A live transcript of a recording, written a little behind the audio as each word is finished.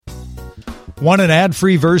Want an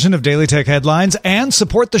ad-free version of Daily Tech Headlines and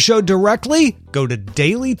support the show directly? Go to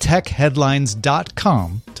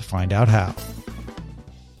dailytechheadlines.com to find out how.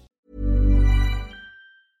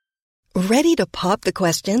 Ready to pop the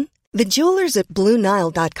question? The jewelers at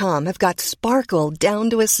BlueNile.com have got sparkle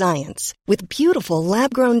down to a science with beautiful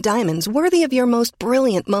lab-grown diamonds worthy of your most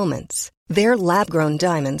brilliant moments. Their lab-grown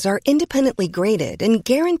diamonds are independently graded and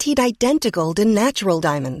guaranteed identical to natural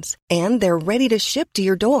diamonds, and they're ready to ship to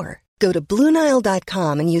your door. Go to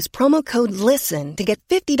BlueNile.com and use promo code LISTEN to get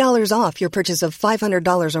 $50 off your purchase of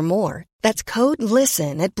 $500 or more. That's code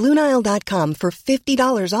LISTEN at BlueNile.com for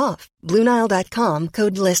 $50 off. BlueNile.com,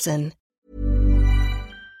 code LISTEN.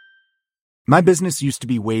 My business used to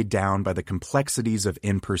be weighed down by the complexities of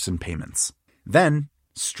in-person payments. Then,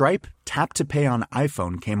 Stripe Tap to Pay on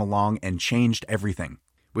iPhone came along and changed everything.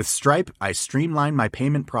 With Stripe, I streamlined my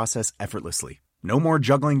payment process effortlessly. No more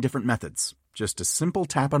juggling different methods. Just a simple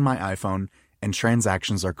tap on my iPhone and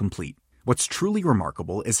transactions are complete. What's truly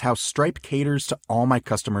remarkable is how Stripe caters to all my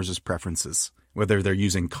customers' preferences. Whether they're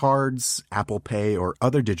using cards, Apple Pay, or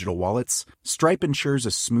other digital wallets, Stripe ensures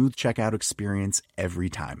a smooth checkout experience every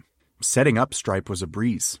time. Setting up Stripe was a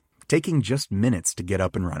breeze, taking just minutes to get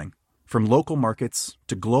up and running. From local markets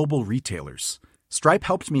to global retailers, Stripe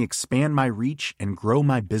helped me expand my reach and grow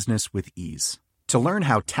my business with ease. To learn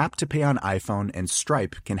how Tap to Pay on iPhone and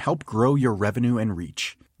Stripe can help grow your revenue and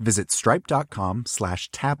reach, visit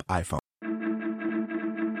stripe.com/tapiphone.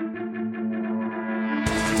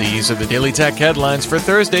 These are the Daily Tech headlines for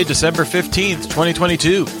Thursday, December 15th,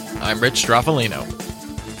 2022. I'm Rich Stroffolino.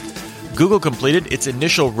 Google completed its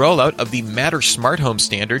initial rollout of the Matter smart home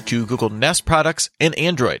standard to Google Nest products and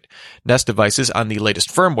Android. Nest devices on the latest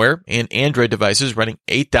firmware and Android devices running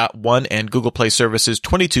 8.1 and Google Play services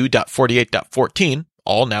 22.48.14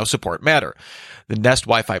 all now support Matter. The Nest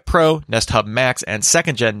Wi-Fi Pro, Nest Hub Max, and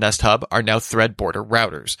 2nd Gen Nest Hub are now Thread border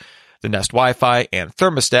routers. The Nest Wi-Fi and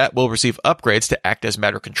thermostat will receive upgrades to act as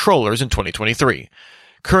Matter controllers in 2023.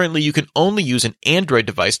 Currently, you can only use an Android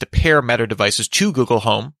device to pair Matter devices to Google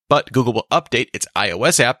Home, but Google will update its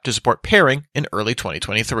iOS app to support pairing in early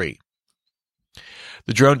 2023.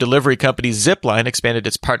 The drone delivery company Zipline expanded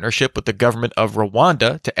its partnership with the government of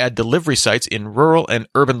Rwanda to add delivery sites in rural and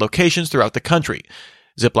urban locations throughout the country.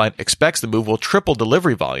 Zipline expects the move will triple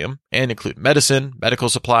delivery volume and include medicine, medical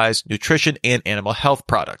supplies, nutrition, and animal health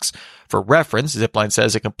products. For reference, Zipline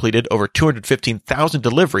says it completed over 215,000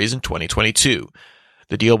 deliveries in 2022.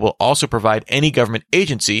 The deal will also provide any government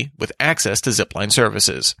agency with access to Zipline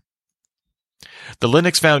services. The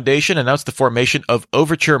Linux Foundation announced the formation of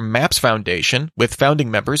Overture Maps Foundation with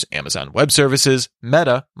founding members Amazon Web Services,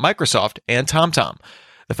 Meta, Microsoft, and TomTom.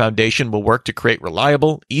 The foundation will work to create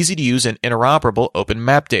reliable, easy-to-use, and interoperable open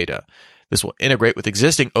map data. This will integrate with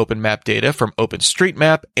existing open map data from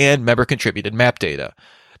OpenStreetMap and member-contributed map data.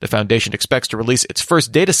 The foundation expects to release its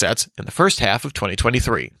first datasets in the first half of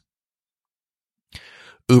 2023.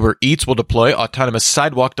 Uber Eats will deploy autonomous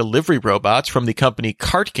sidewalk delivery robots from the company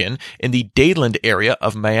Cartken in the Dadeland area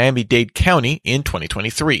of Miami-Dade County in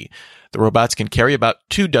 2023. The robots can carry about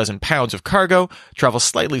 24 pounds of cargo, travel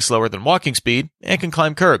slightly slower than walking speed, and can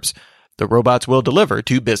climb curbs. The robots will deliver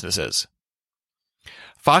to businesses.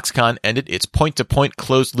 Foxconn ended its point-to-point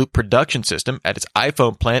closed-loop production system at its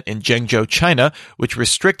iPhone plant in Zhengzhou, China, which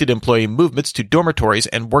restricted employee movements to dormitories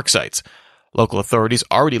and work sites. Local authorities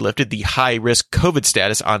already lifted the high-risk COVID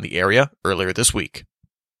status on the area earlier this week.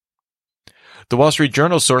 The Wall Street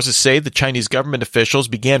Journal sources say the Chinese government officials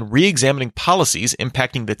began re-examining policies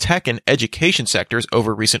impacting the tech and education sectors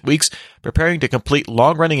over recent weeks, preparing to complete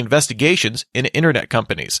long-running investigations into internet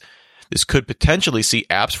companies. This could potentially see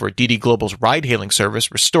apps for Didi Global's ride-hailing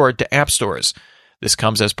service restored to app stores. This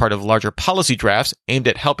comes as part of larger policy drafts aimed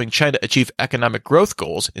at helping China achieve economic growth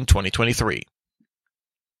goals in 2023.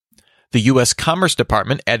 The U.S. Commerce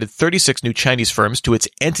Department added 36 new Chinese firms to its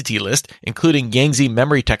entity list, including Yangtze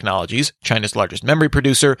Memory Technologies, China's largest memory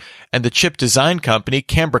producer, and the chip design company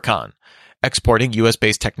Cambricon. Exporting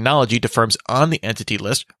U.S.-based technology to firms on the entity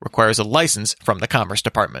list requires a license from the Commerce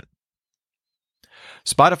Department.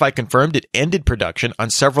 Spotify confirmed it ended production on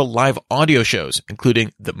several live audio shows,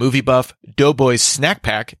 including The Movie Buff, Doughboys Snack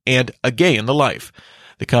Pack, and A Gay in the Life.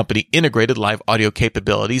 The company integrated live audio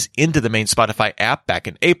capabilities into the main Spotify app back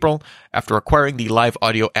in April after acquiring the live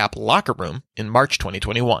audio app Locker Room in March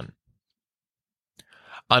 2021.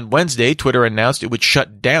 On Wednesday, Twitter announced it would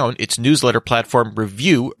shut down its newsletter platform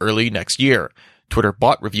Review early next year. Twitter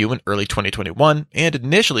bought Review in early 2021, and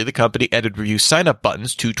initially the company added Review sign-up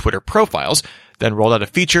buttons to Twitter profiles, then rolled out a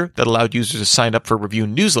feature that allowed users to sign up for Review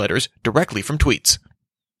newsletters directly from tweets.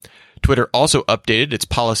 Twitter also updated its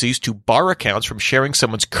policies to bar accounts from sharing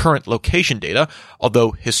someone's current location data,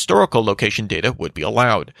 although historical location data would be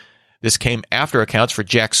allowed. This came after accounts for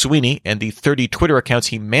Jack Sweeney and the 30 Twitter accounts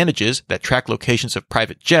he manages that track locations of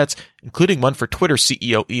private jets, including one for Twitter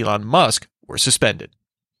CEO Elon Musk, were suspended.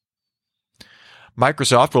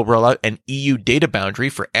 Microsoft will roll out an EU data boundary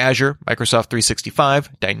for Azure, Microsoft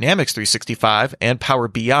 365, Dynamics 365, and Power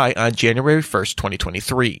BI on January 1st,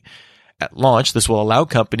 2023. At launch, this will allow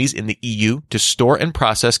companies in the EU to store and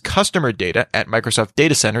process customer data at Microsoft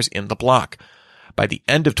data centers in the bloc. By the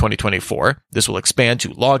end of 2024, this will expand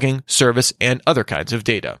to logging, service, and other kinds of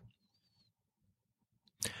data.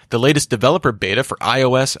 The latest developer beta for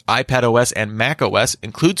iOS, iPadOS, and macOS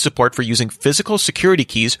includes support for using physical security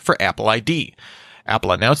keys for Apple ID.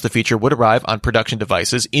 Apple announced the feature would arrive on production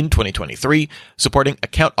devices in 2023, supporting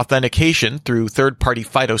account authentication through third-party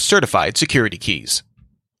FIDO-certified security keys.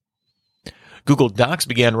 Google Docs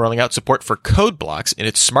began rolling out support for code blocks in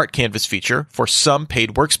its Smart Canvas feature for some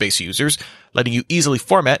paid workspace users, letting you easily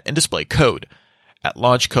format and display code. At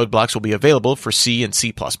launch, code blocks will be available for C and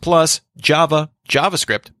C++, Java,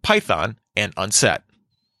 JavaScript, Python, and Unset.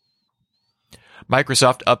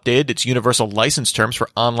 Microsoft updated its universal license terms for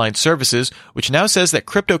online services, which now says that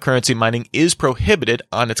cryptocurrency mining is prohibited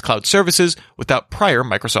on its cloud services without prior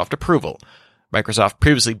Microsoft approval. Microsoft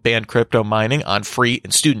previously banned crypto mining on free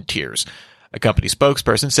and student tiers. A company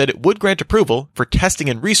spokesperson said it would grant approval for testing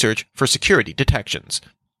and research for security detections.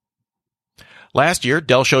 Last year,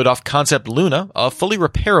 Dell showed off Concept Luna, a fully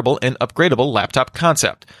repairable and upgradable laptop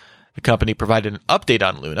concept. The company provided an update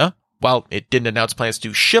on Luna. While it didn't announce plans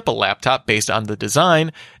to ship a laptop based on the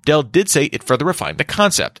design, Dell did say it further refined the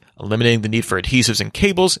concept, eliminating the need for adhesives and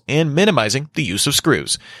cables and minimizing the use of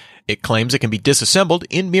screws. It claims it can be disassembled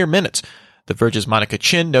in mere minutes. The Verge's Monica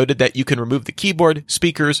Chin noted that you can remove the keyboard,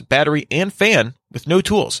 speakers, battery, and fan with no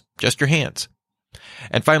tools, just your hands.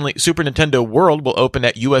 And finally, Super Nintendo World will open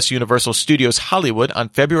at U.S. Universal Studios Hollywood on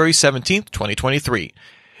February 17, 2023.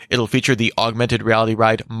 It'll feature the augmented reality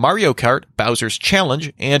ride Mario Kart Bowser's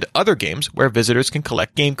Challenge and other games where visitors can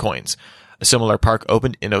collect game coins. A similar park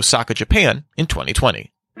opened in Osaka, Japan in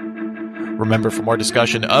 2020. Remember, for more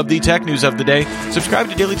discussion of the tech news of the day, subscribe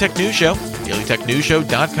to Daily Tech News Show,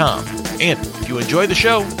 dailytechnewsshow.com. And if you enjoy the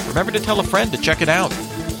show, remember to tell a friend to check it out.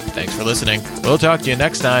 Thanks for listening. We'll talk to you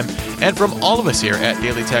next time. And from all of us here at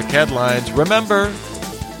Daily Tech Headlines, remember,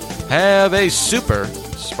 have a super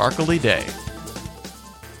sparkly day.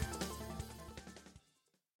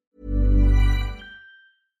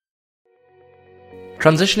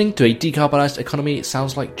 Transitioning to a decarbonised economy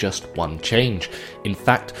sounds like just one change. In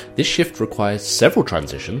fact, this shift requires several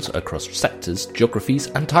transitions across sectors, geographies,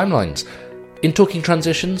 and timelines. In Talking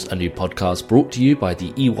Transitions, a new podcast brought to you by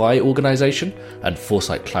the EY organisation and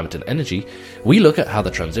Foresight Climate and Energy, we look at how the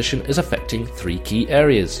transition is affecting three key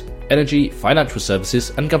areas: energy, financial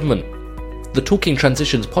services, and government. The Talking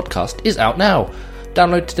Transitions podcast is out now.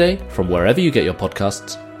 Download today from wherever you get your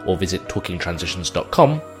podcasts, or visit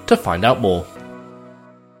talkingtransitions.com to find out more.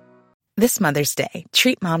 This Mother's Day,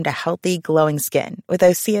 treat mom to healthy, glowing skin with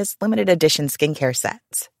Osea's limited edition skincare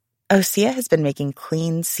sets. Osea has been making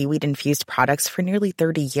clean, seaweed-infused products for nearly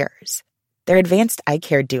 30 years. Their advanced eye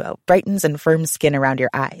care duo brightens and firms skin around your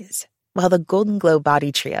eyes, while the Golden Glow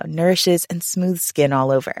Body Trio nourishes and smooths skin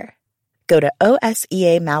all over. Go to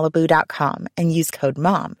OSEAMalibu.com and use code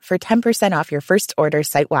MOM for 10% off your first order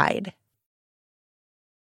site-wide.